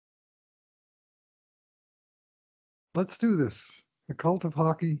Let's do this. The Cult of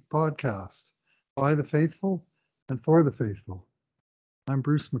Hockey podcast by the faithful and for the faithful. I'm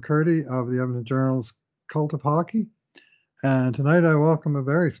Bruce McCurdy of the Edmonton Journal's Cult of Hockey, and tonight I welcome a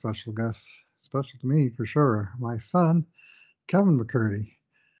very special guest, special to me for sure, my son, Kevin McCurdy.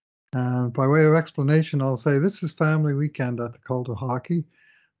 And by way of explanation, I'll say this is family weekend at the Cult of Hockey.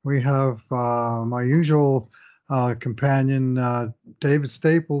 We have my usual companion, David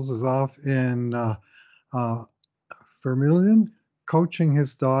Staples, is off in uh, Vermilion, coaching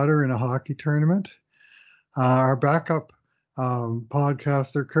his daughter in a hockey tournament. Our backup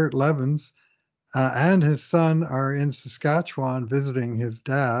podcaster, Kurt Levins, and his son are in Saskatchewan visiting his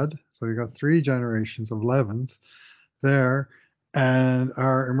dad. So you got three generations of Levins there. And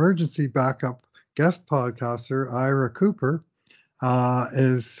our emergency backup guest podcaster, Ira Cooper,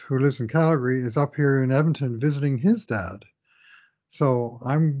 who lives in Calgary, is up here in Edmonton visiting his dad. So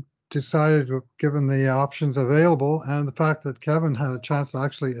I'm decided, given the options available and the fact that Kevin had a chance to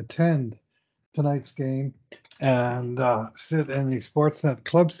actually attend tonight's game and sit in the Sportsnet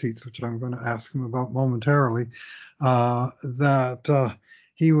club seats, which I'm going to ask him about momentarily, that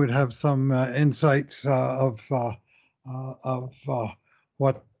he would have some insights of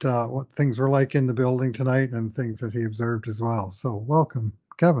what things were like in the building tonight and things that he observed as well. So welcome,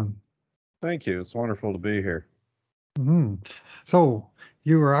 Kevin. Thank you. It's wonderful to be here. Hmm. So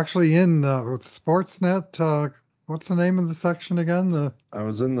you were actually in with Sportsnet. What's the name of the section again? The I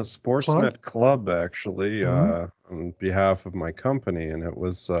was in the club? Sportsnet Club actually Hmm. on behalf of my company, and it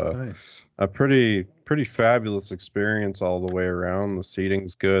was Nice. a pretty fabulous experience all the way around. The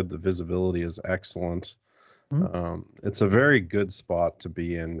seating's good, the visibility is excellent. Hmm. It's a very good spot to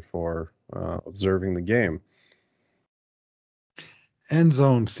be in for observing the game. End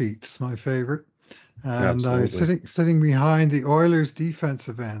zone seats, my favorite. And I was Absolutely. sitting behind the Oilers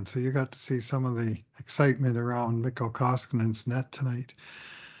defensive end, so you got to see some of the excitement around Mikko Koskinen's net tonight.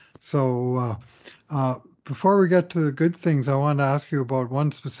 So before we get to the good things, I wanted to ask you about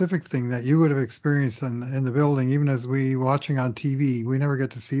one specific thing that you would have experienced in the building, even as we watching on TV. We never get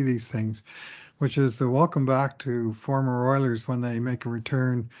to see these things, which is the welcome back to former Oilers when they make a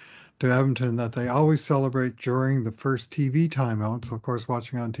return to Edmonton that they always celebrate during the first TV timeout. So of course,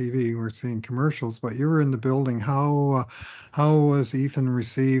 watching on TV, we're seeing commercials, but you were in the building. How was Ethan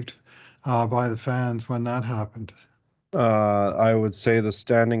received by the fans when that happened? I would say the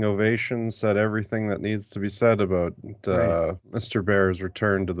standing ovation said everything that needs to be said about Great. Mr. Bear's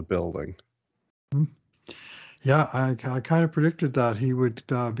return to the building. Hmm. Yeah, I kind of predicted that he would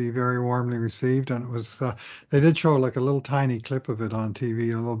be very warmly received, and it was. They did show like a little tiny clip of it on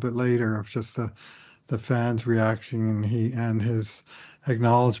TV a little bit later of just the fans' reaction and his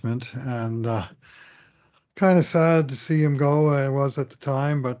acknowledgement, and kind of sad to see him go. I was at the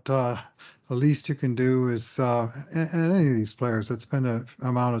time, but the least you can do is, and any of these players that spend an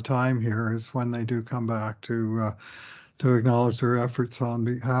amount of time here is when they do come back to acknowledge their efforts on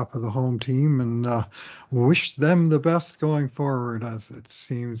behalf of the home team and wish them the best going forward, as it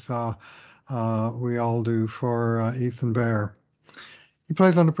seems we all do for Ethan Bear. He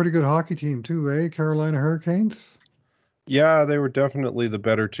plays on a pretty good hockey team too, eh? Carolina Hurricanes. Yeah, they were definitely the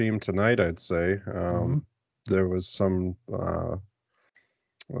better team tonight, I'd say. Hmm. There was some.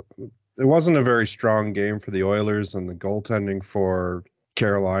 It wasn't a very strong game for the Oilers, and the goaltending for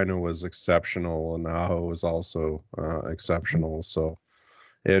Carolina was exceptional, and Aho was also exceptional. So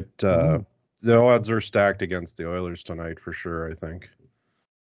it Hmm. the odds are stacked against the Oilers tonight for sure, I think.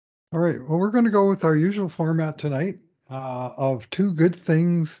 All right. Well, we're going to go with our usual format tonight of two good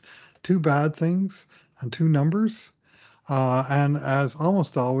things, two bad things, and two numbers. And as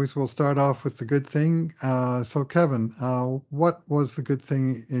almost always, we'll start off with the good thing. So, Kevin, what was the good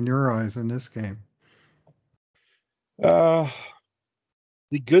thing in your eyes in this game? Uh,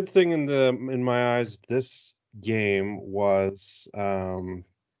 the good thing in my eyes this game was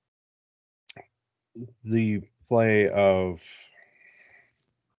the play of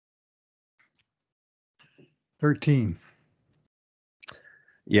 13.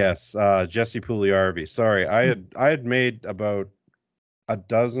 yes, Jesse Pugliarvi. Sorry, I had made about a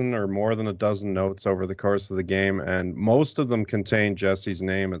dozen or more than a dozen notes over the course of the game, and most of them contained Jesse's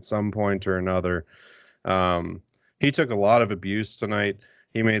name at some point or another. Um, he took a lot of abuse tonight.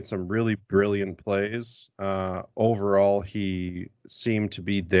 He made some really brilliant plays. Overall, he seemed to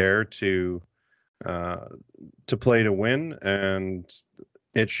be there uh, to play to win, and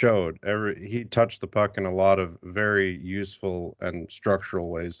it showed. He touched the puck in a lot of very useful and structural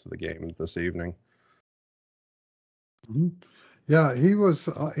ways to the game this evening. Mhm. Yeah, he was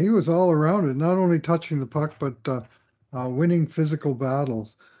all around it, not only touching the puck but winning physical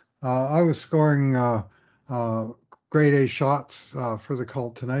battles. I was scoring grade A shots for the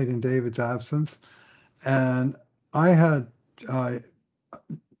Cult tonight in David's absence. And I had,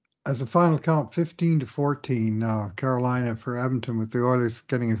 as a final count, 15-14, Carolina for Edmonton, with the Oilers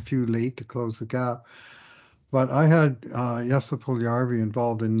getting a few late to close the gap. But I had Jesse Puljujarvi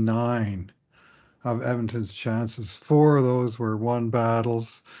involved in 9 of Edmonton's chances. 4 of those were one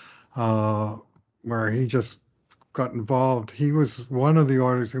battles where he just got involved. He was one of the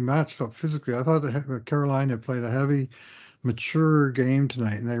Oilers who matched up physically. I thought Carolina played a heavy, mature game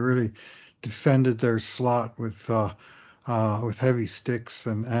tonight, and they really defended their slot with heavy sticks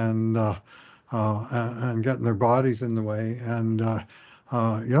and getting their bodies in the way. And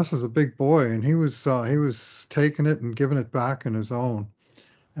Yes is a big boy, and he was taking it and giving it back in his own.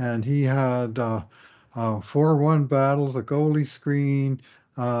 And he had 4-1 battles, a goalie screen,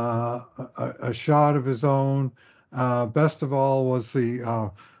 a shot of his own. Best of all was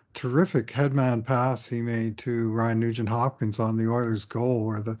the terrific headman pass he made to Ryan Nugent-Hopkins on the Oilers' goal,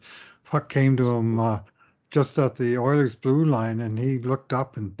 where the puck came to him just at the Oilers' blue line, and he looked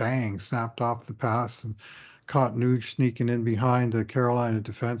up and bang, snapped off the pass and caught Nuge sneaking in behind the Carolina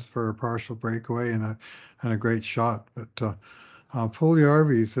defense for a partial breakaway and a great shot. But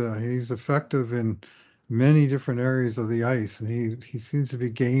Puljujarvi's he's effective in many different areas of the ice, and he seems to be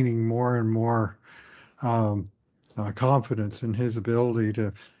gaining more and more confidence in his ability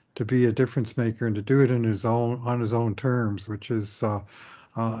to be a difference maker and to do it on his own terms, which is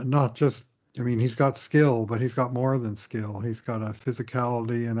not just. I mean, he's got skill, but he's got more than skill. He's got a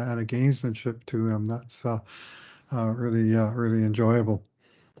physicality and a gamesmanship to him that's really enjoyable.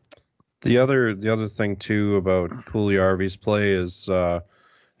 The other thing too about Puljujarvi's play is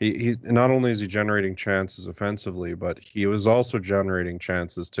he not only is he generating chances offensively, but he was also generating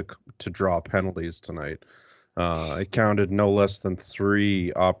chances to draw penalties tonight. I counted no less than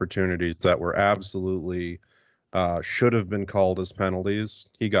 3 opportunities that were absolutely should have been called as penalties.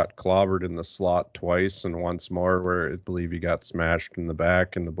 He got clobbered in the slot twice, and once more where I believe he got smashed in the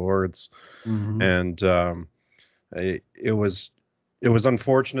back in the boards. Mm-hmm. And it was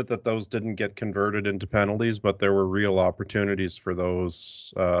unfortunate that those didn't get converted into penalties, but there were real opportunities for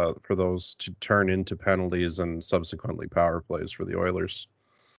those to turn into penalties and subsequently power plays for the Oilers.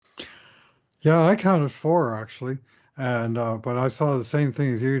 Yeah, I counted 4 actually, and but I saw the same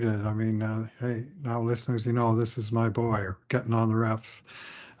thing as you did. I mean, hey, now listeners, this is my boy getting on the refs.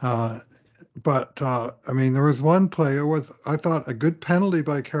 But I mean, there was one play. It was, I thought, a good penalty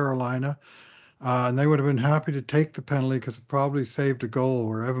by Carolina. And they would have been happy to take the penalty because it probably saved a goal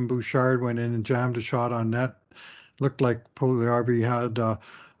where Evan Bouchard went in and jammed a shot on net. Looked like Puljujarvi had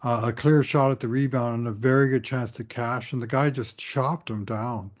a clear shot at the rebound and a very good chance to cash, and the guy just chopped him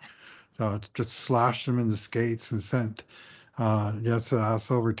down. Just slashed him in the skates and sent Jesse ass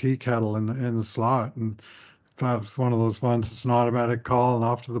over tea kettle in the slot. And that was one of those ones. It's an automatic call and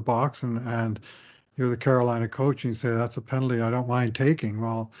off to the box, and you're the Carolina coach and you say that's a penalty I don't mind taking.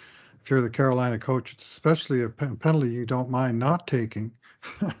 Well, if you're the Carolina coach, it's especially a penalty you don't mind not taking.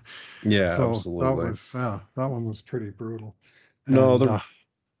 Yeah, so absolutely. That one was pretty brutal. No, And,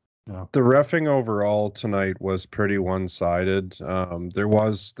 the reffing overall tonight was pretty one-sided. There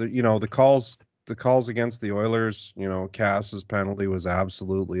was the calls against the Oilers. Cass's penalty was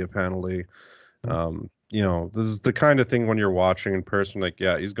absolutely a penalty. This is the kind of thing when you're watching in person, like,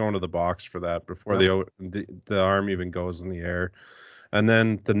 yeah, he's going to the box for that before the arm even goes in the air. And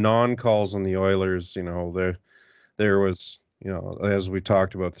then the non-calls on the Oilers, there was, as we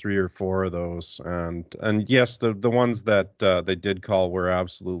talked about, 3 or 4 of those, and yes, the ones that they did call were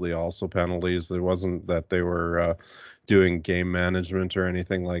absolutely also penalties. There wasn't that they were doing game management or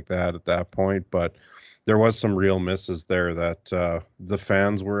anything like that at that point, but there was some real misses there that the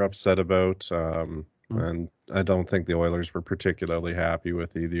fans were upset about, and I don't think the Oilers were particularly happy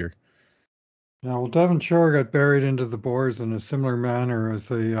with either. Yeah, well, Devon Shore got buried into the boards in a similar manner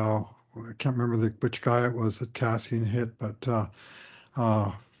as I can't remember which guy it was that Kassian hit, but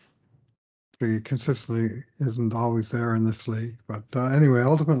he consistently isn't always there in this league. But anyway,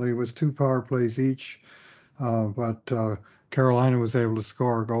 ultimately it was 2 power plays each, but Carolina was able to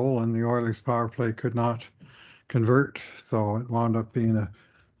score a goal and the Oilers power play could not convert, so it wound up being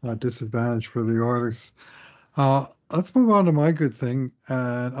a disadvantage for the Oilers. Let's move on to my good thing,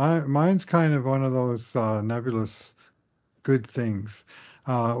 and mine's kind of one of those nebulous good things,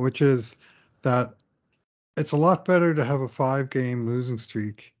 which is that it's a lot better to have a 5-game losing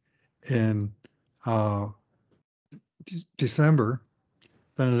streak in December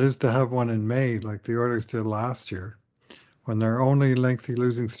than it is to have one in May, like the Oilers did last year, when their only lengthy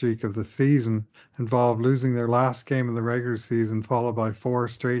losing streak of the season involved losing their last game of the regular season, followed by 4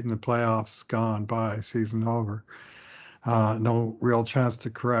 straight in the playoffs gone by, season over. no real chance to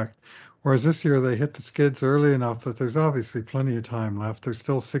correct. Whereas this year they hit the skids early enough that there's obviously plenty of time left. They're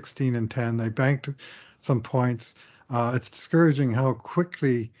still 16 and 10. They banked some points. It's discouraging how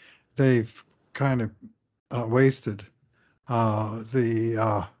quickly they've kind of wasted that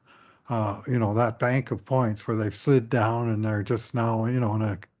bank of points where they've slid down and they're just now, in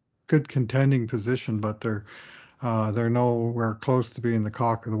a good contending position, but they're nowhere close to being the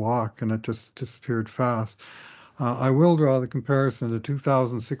cock of the walk, and it just disappeared fast. I will draw the comparison to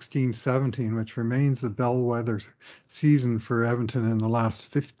 2016-17, which remains the bellwether season for Edmonton in the last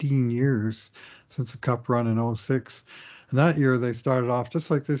 15 years since the Cup run in 06. And that year they started off just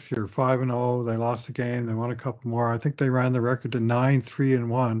like this year, 5-0. They lost a game, they won a couple more. I think they ran the record to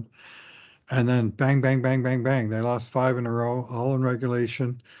 9-3-1. And then bang, bang, bang, bang, bang. They lost 5 in a row, all in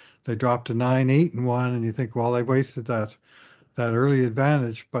regulation. They dropped to 9-8-1, and you think, well, they wasted that early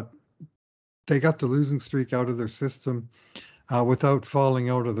advantage, but they got the losing streak out of their system without falling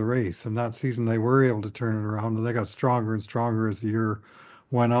out of the race. And that season, they were able to turn it around, and they got stronger and stronger as the year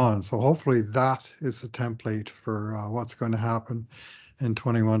went on. So hopefully that is the template for what's going to happen in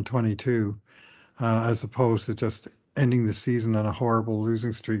 21-22, as opposed to just ending the season on a horrible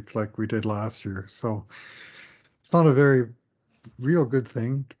losing streak like we did last year. So it's not a very real good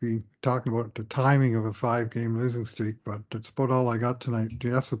thing to be talking about the timing of a 5-game losing streak, but that's about all I got tonight.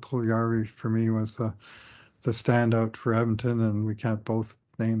 Jesse Puljujarvi for me was the standout for Edmonton, and we can't both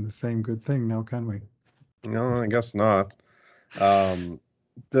name the same good thing now, can we? No, I guess not.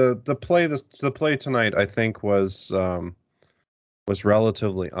 The play tonight, I think, was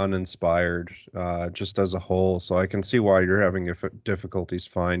relatively uninspired, just as a whole. So I can see why you're having difficulties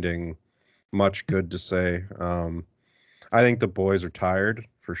finding much good to say. I think the boys are tired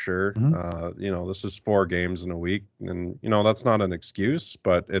for sure. This is 4 games in a week, and that's not an excuse,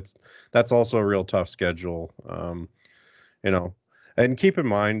 but that's also a real tough schedule. And keep in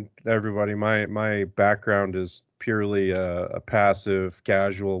mind, everybody, my background is purely a passive,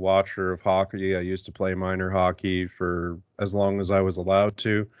 casual watcher of hockey. I used to play minor hockey for as long as I was allowed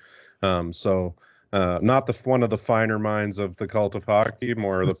to. Not one of the finer minds of the cult of hockey,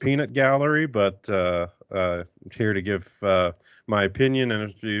 more of the peanut gallery, but here to give my opinion,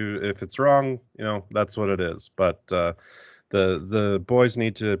 and if it's wrong, that's what it is. But the boys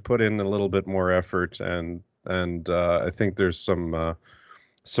need to put in a little bit more effort, and I think there's some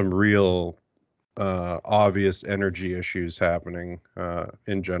real obvious energy issues happening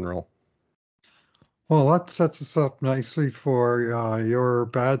in general. Well, that sets us up nicely for your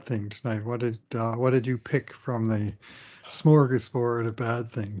bad thing tonight. What did you pick from the smorgasbord of bad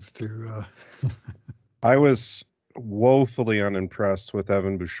things to? I was woefully unimpressed with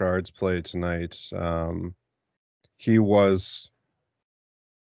Evan Bouchard's play tonight. He was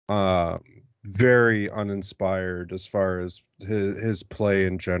very uninspired as far as his play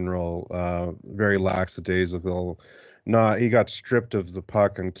in general. Very lackadaisical. He got stripped of the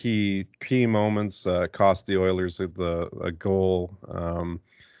puck on key moments. Cost the Oilers a goal.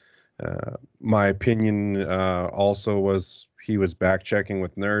 My opinion also was he was back checking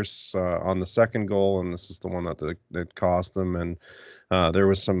with Nurse on the second goal, and this is the one that cost them. And there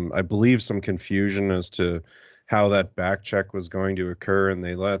was I believe some confusion as to how that back check was going to occur, and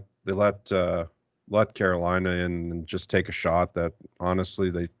they let Carolina in and just take a shot that honestly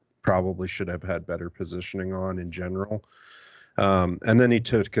they probably should have had better positioning on in general. And then he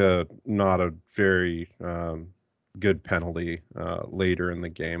took not a very good penalty later in the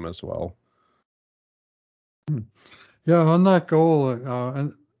game as well. Yeah, on that goal,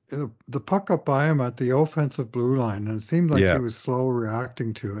 and the puck up by him at the offensive blue line, and it seemed like he was slow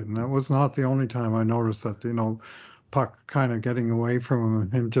reacting to it. And that was not the only time I noticed that, puck kind of getting away from him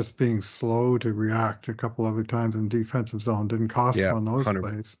and him just being slow to react a couple other times in defensive zone didn't cost him on those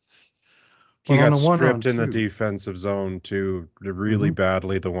plays. He got stripped in the defensive zone too, really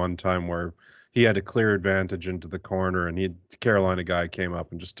badly the one time where he had a clear advantage into the corner, and Carolina guy came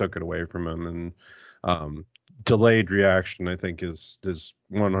up and just took it away from him. And delayed reaction, I think, is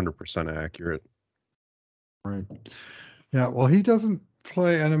 100% accurate. Right. Yeah. Well, he doesn't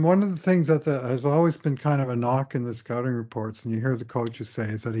play, and one of the things that has always been kind of a knock in the scouting reports, and you hear the coaches say,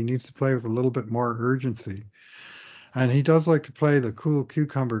 is that he needs to play with a little bit more urgency. And he does like to play the cool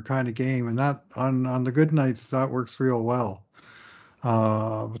cucumber kind of game, and that on the good nights that works real well.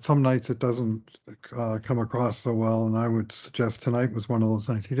 But some nights it doesn't come across so well, and I would suggest tonight was one of those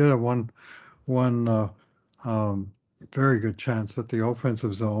nights. He did have one very good chance at the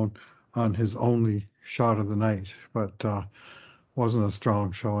offensive zone on his only shot of the night, but wasn't a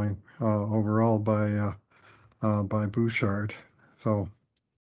strong showing overall by Bouchard. So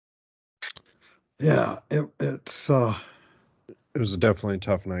yeah, it's It was definitely a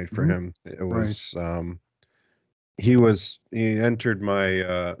tough night for Mhm. him. It Right. was he entered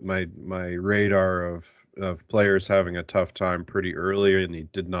my radar of players having a tough time pretty early, and he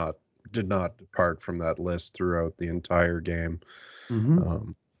did not depart from that list throughout the entire game. Hmm.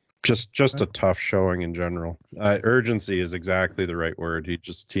 Um, just a tough showing in general. Urgency is exactly the right word.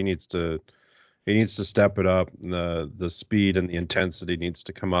 He needs to step it up. The speed and the intensity needs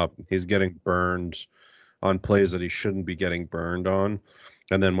to come up. He's getting burned on plays that he shouldn't be getting burned on,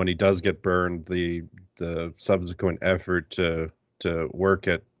 and then when he does get burned, the subsequent effort to work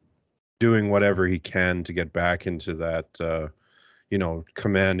at doing whatever he can to get back into that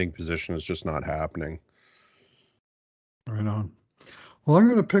commanding position is just not happening. Right on. Well, I'm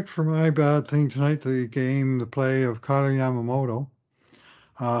going to pick for my bad thing tonight the play of Kyler Yamamoto,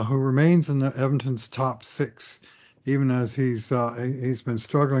 who remains in the Edmonton's top six, even as he's been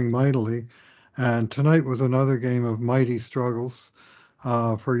struggling mightily. And tonight was another game of mighty struggles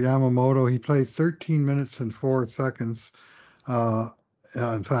for Yamamoto. He played 13 minutes and 4 seconds. Uh,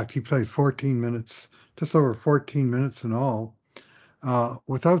 in fact, he played 14 minutes, just over 14 minutes in all,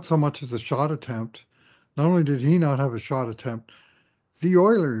 without so much as a shot attempt. Not only did he not have a shot attempt, the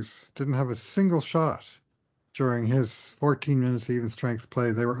Oilers didn't have a single shot during his 14 minutes of even strength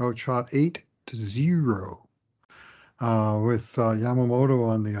play. They were outshot 8-0 with Yamamoto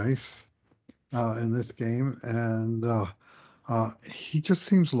on the ice in this game. And he just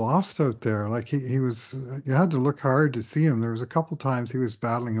seems lost out there. Like he was, you had to look hard to see him. There was a couple times he was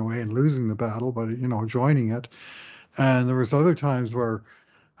battling away and losing the battle, but joining it. And there was other times where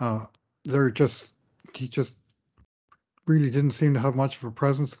uh, he just really didn't seem to have much of a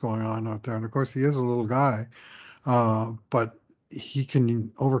presence going on out there. And of course, he is a little guy, but he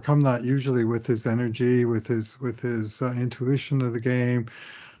can overcome that usually with his energy, with his intuition of the game,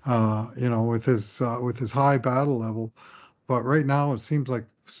 with his high battle level. But right now, it seems like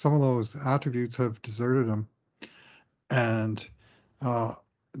some of those attributes have deserted him, and uh,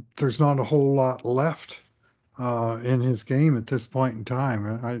 there's not a whole lot left in his game at this point in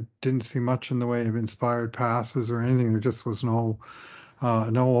time. I didn't see much in the way of inspired passes or anything. There just was no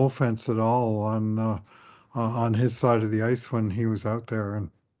offense at all on his side of the ice when he was out there.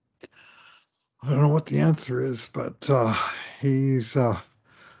 And I don't know what the answer is, but he's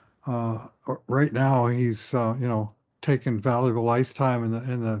right now he's taking valuable ice time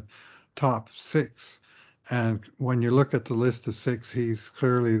in the top six. And when you look at the list of six, he's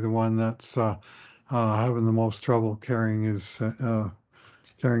clearly the one that's having the most trouble carrying his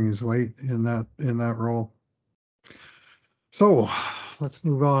weight in that role. So let's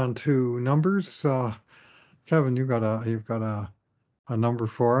move on to numbers. Kevin, you've got a number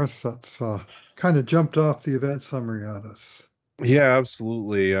for us that's kind of jumped off the event summary at us. Yeah,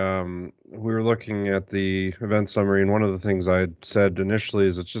 absolutely. We were looking at the event summary, and one of the things I had said initially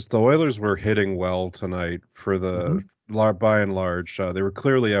is it's just the Oilers were hitting well tonight for the Hmm. by and large. They were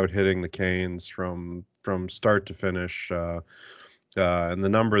clearly out hitting the Canes from start to finish. And the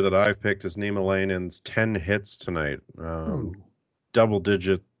number that I've picked is Nima Lanin's 10 hits tonight. Oh, Double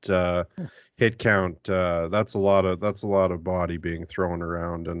digit hit count. That's a lot of body being thrown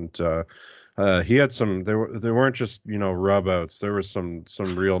around, and he had some. They weren't just rub outs. There was some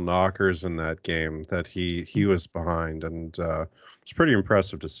real knockers in that game that he was behind, and it's pretty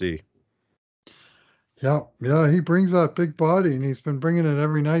impressive to see. yeah, yeah, he brings that big body, and he's been bringing it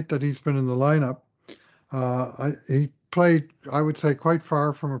every night that he's been in the lineup. He played, I would say, quite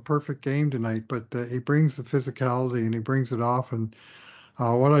far from a perfect game tonight, but he brings the physicality and he brings it off. And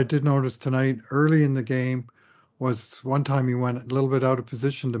what I did notice tonight early in the game was one time he went a little bit out of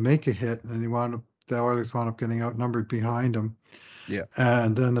position to make a hit, and the Oilers wound up getting outnumbered behind him. Yeah,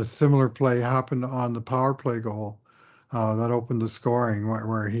 And then a similar play happened on the power play goal that opened the scoring,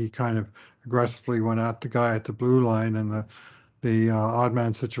 where he kind of aggressively went at the guy at the blue line, and the odd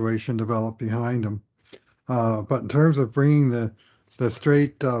man situation developed behind him. But in terms of bringing the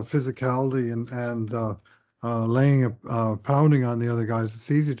straight physicality and laying a pounding on the other guys,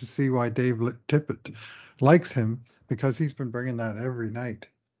 it's easy to see why Dave Tippett likes him, because he's been bringing that every night.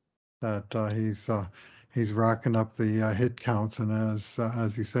 That he's racking up the hit counts, and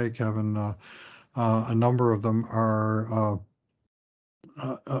as you say, Kevin, a number of them are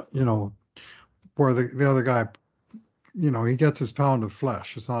where the other guy, he gets his pound of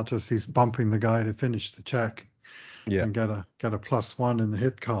flesh. It's not just he's bumping the guy to finish the check yeah, and get a +1 in the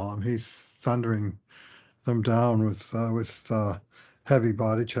hit column. He's thundering them down with heavy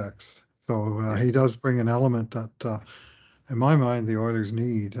body checks. So yeah. he does bring an element that, in my mind, the Oilers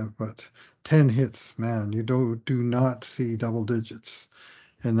need. But 10 hits, man, you do not see double digits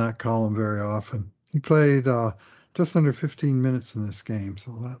in that column very often. He played just under 15 minutes in this game.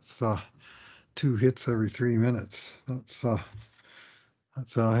 So that's 2 hits every 3 minutes. That's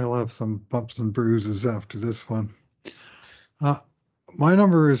he'll have some bumps and bruises after this one. My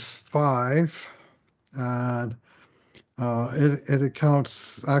number is 5, and it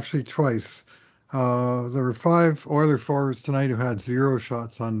accounts actually twice. There were 5 Oiler forwards tonight who had 0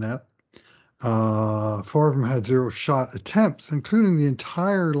 shots on net. 4 of them had 0 shot attempts, including the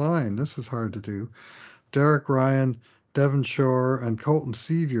entire line. This is hard to do. Derek Ryan, Devon Shore, and Colton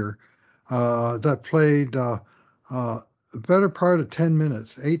Sevier that played the better part of 10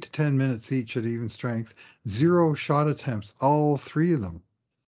 minutes, 8 to 10 minutes each at even strength. 0 shot attempts, all 3 of them.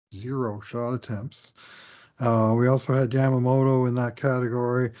 0 shot attempts. We also had Yamamoto in that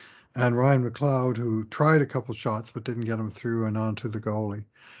category, and Ryan McLeod, who tried a couple shots but didn't get them through and onto the goalie.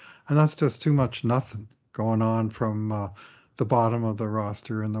 And that's just too much nothing going on from the bottom of the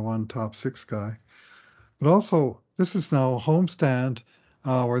roster and the one top 6 guy. But also, this is now a homestand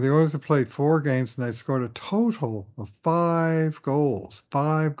where the Oilers have played 4 games and they scored a total of 5 goals.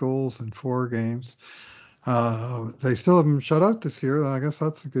 5 goals in 4 games. They still haven't shut out this year. I guess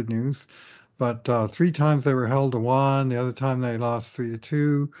that's the good news. But 3 times they were held to 1. The other time they lost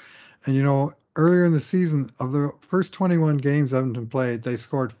 3-2. And earlier in the season, of the first 21 games Edmonton played, they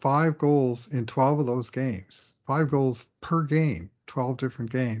scored 5 goals in 12 of those games. 5 goals per game, 12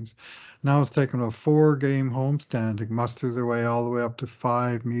 different games. Now it's taken a 4-game homestand to muster their way all the way up to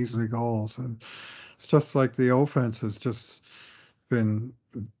 5 measly goals. And it's just like the offense has just been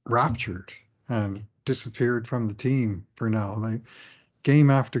raptured and disappeared from the team for now.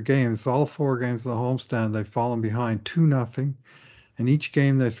 Game after game, it's all 4 games of the homestand, they've fallen behind 2-0. And each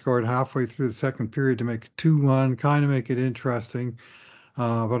game they scored halfway through the second period to make it 2-1, kind of make it interesting.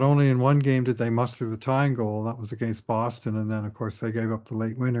 But only in one game did they muster the tying goal. That was against Boston. And then, of course, they gave up the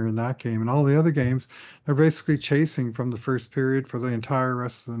late winner in that game. And all the other games, they're basically chasing from the first period for the entire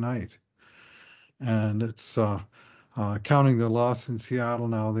rest of the night. And it's counting the loss in Seattle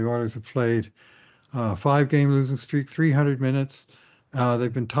now. The Oilers have played 5-game losing streak, 300 minutes.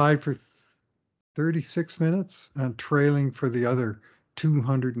 They've been tied for 36 minutes and trailing for the other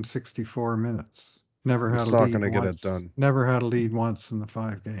 264 minutes. Never had It's a not lead going to get once. it done. Never had a lead once in the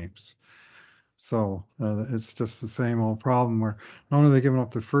 5 games. So it's just the same old problem where not only are they giving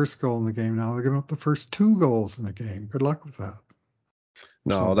up their first goal in the game now, they're giving up the first 2 goals in the game. Good luck with that.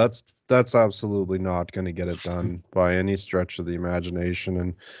 No, So, that's absolutely not going to get it done by any stretch of the imagination.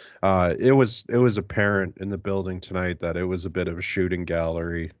 And it was apparent in the building tonight that it was a bit of a shooting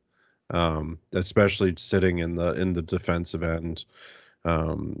gallery, especially sitting in the defensive end.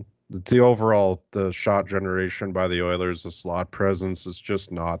 The shot generation by the Oilers, the slot presence is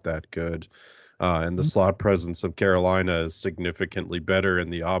just not that good. And the slot presence of Carolina is significantly better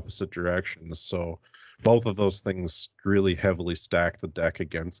in the opposite direction. So both of those things really heavily stack the deck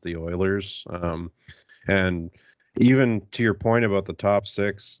against the Oilers. And even to your point about the top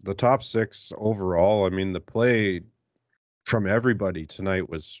 6 overall, I mean, the play from everybody tonight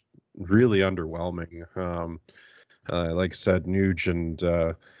was really underwhelming. Like I said, Nuge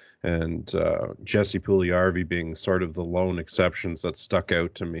and Jesse Puljujarvi being sort of the lone exceptions that stuck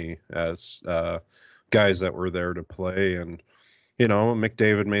out to me as guys that were there to play. And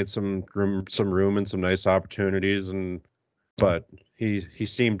McDavid made some room and some nice opportunities, but he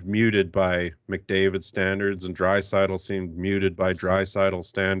seemed muted by McDavid standards, and Draisaitl seemed muted by Draisaitl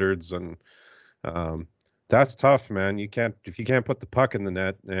standards, and that's tough, man. If you can't put the puck in the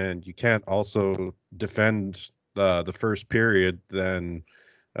net and you can't also defend the first period, then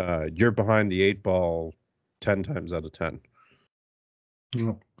you're behind the 8 ball 10 times out of 10.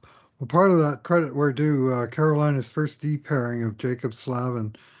 well, part of that credit we're due Carolina's first D pairing of Jacob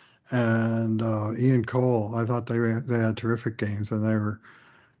Slavin and Ian Cole. I thought they had terrific games, and they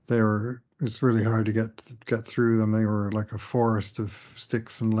were. It's really hard to get through them. They were like a forest of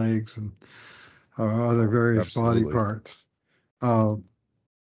sticks and legs and other various Absolutely. body parts.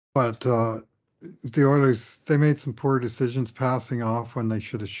 But the Oilers, they made some poor decisions passing off when they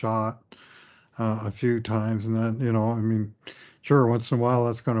should have shot a few times, and then I mean, sure, once in a while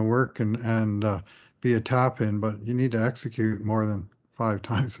that's going to work and be a tap in, but you need to execute more than 5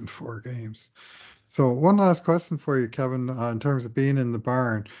 times in 4 games. So one last question for you, Kevin, in terms of being in the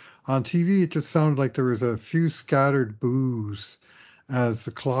barn. On TV, it just sounded like there was a few scattered boos as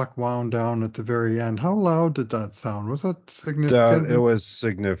the clock wound down at the very end. How loud did that sound? Was that significant? It was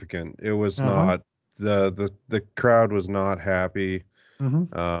significant. It was Uh-huh. not the crowd was not happy.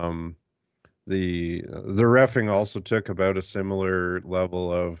 Mm-hmm. the reffing also took about a similar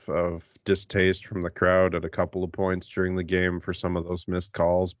level of distaste from the crowd at a couple of points during the game for some of those missed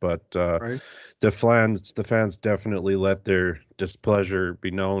calls, but Right. the fans definitely let their displeasure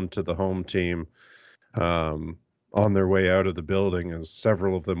be known to the home team on their way out of the building, as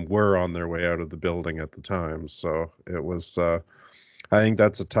several of them were on their way out of the building at the time. So it was, I think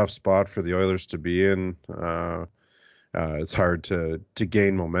that's a tough spot for the Oilers to be in. It's hard to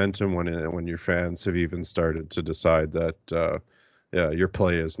gain momentum when your fans have even started to decide that yeah, your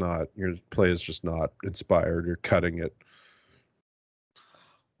play is just not inspired. You're cutting it.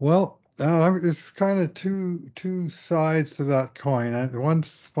 Well, it's kind of two sides to that coin.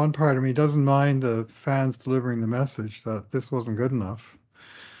 One part of me doesn't mind the fans delivering the message that this wasn't good enough,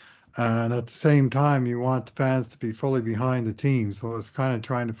 and at the same time, you want the fans to be fully behind the team. So it's kind of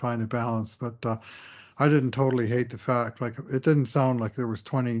trying to find a balance. But I didn't totally hate the fact, like it didn't sound like there was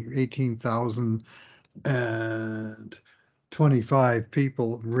 18,000 and 25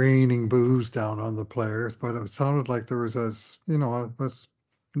 people raining booze down on the players, but it sounded like there was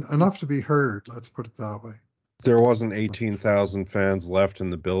enough to be heard. Let's put it that way. There wasn't 18,000 fans left in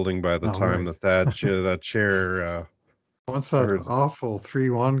the building by the All time right. that chair Once that or awful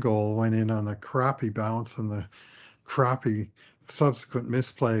 3-1 goal went in on a crappy bounce and the crappy subsequent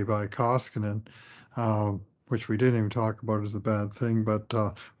misplay by Koskinen, which we didn't even talk about as a bad thing. But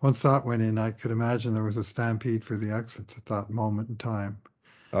once that went in, I could imagine there was a stampede for the exits at that moment in time.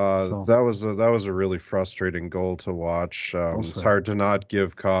 So that was a really frustrating goal to watch. I'll It's say, hard to not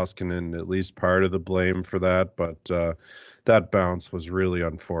give Koskinen at least part of the blame for that, but that bounce was really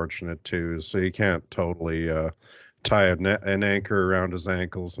unfortunate too. So you can't totally tie an anchor around his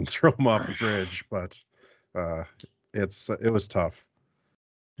ankles and throw him off a bridge, but uh, it was tough.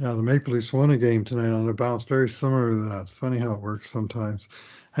 yeah, the Maple Leafs won a game tonight on a bounce very similar to that. It's funny how it works sometimes.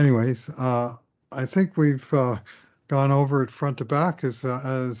 Anyways, I think we've gone over it front to back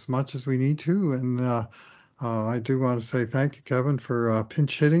as much as we need to, and I do want to say thank you, Kevin, for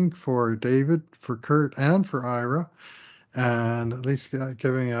pinch hitting for David, for Kurt, and for Ira, and at least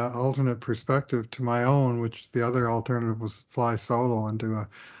giving an alternate perspective to my own, which the other alternative was fly solo and do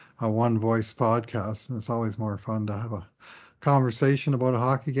a one voice podcast. And it's always more fun to have a conversation about a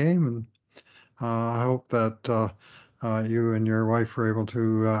hockey game. And I hope that you and your wife were able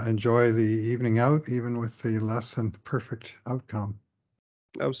to enjoy the evening out, even with the less than perfect outcome.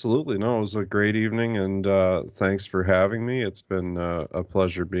 Absolutely. No, it was a great evening, and thanks for having me. It's been a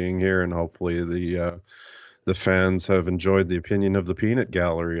pleasure being here, and hopefully the fans have enjoyed the opinion of the peanut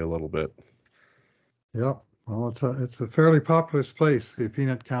gallery a little bit. Yep. Well, it's a fairly populous place, the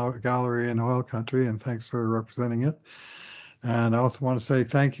Peanut Gallery in Oil Country, and thanks for representing it. And I also want to say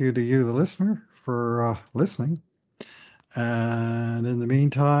thank you to you, the listener, for listening. And in the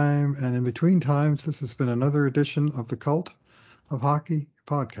meantime, and in between times, this has been another edition of the Cult of Hockey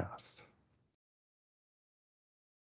podcast.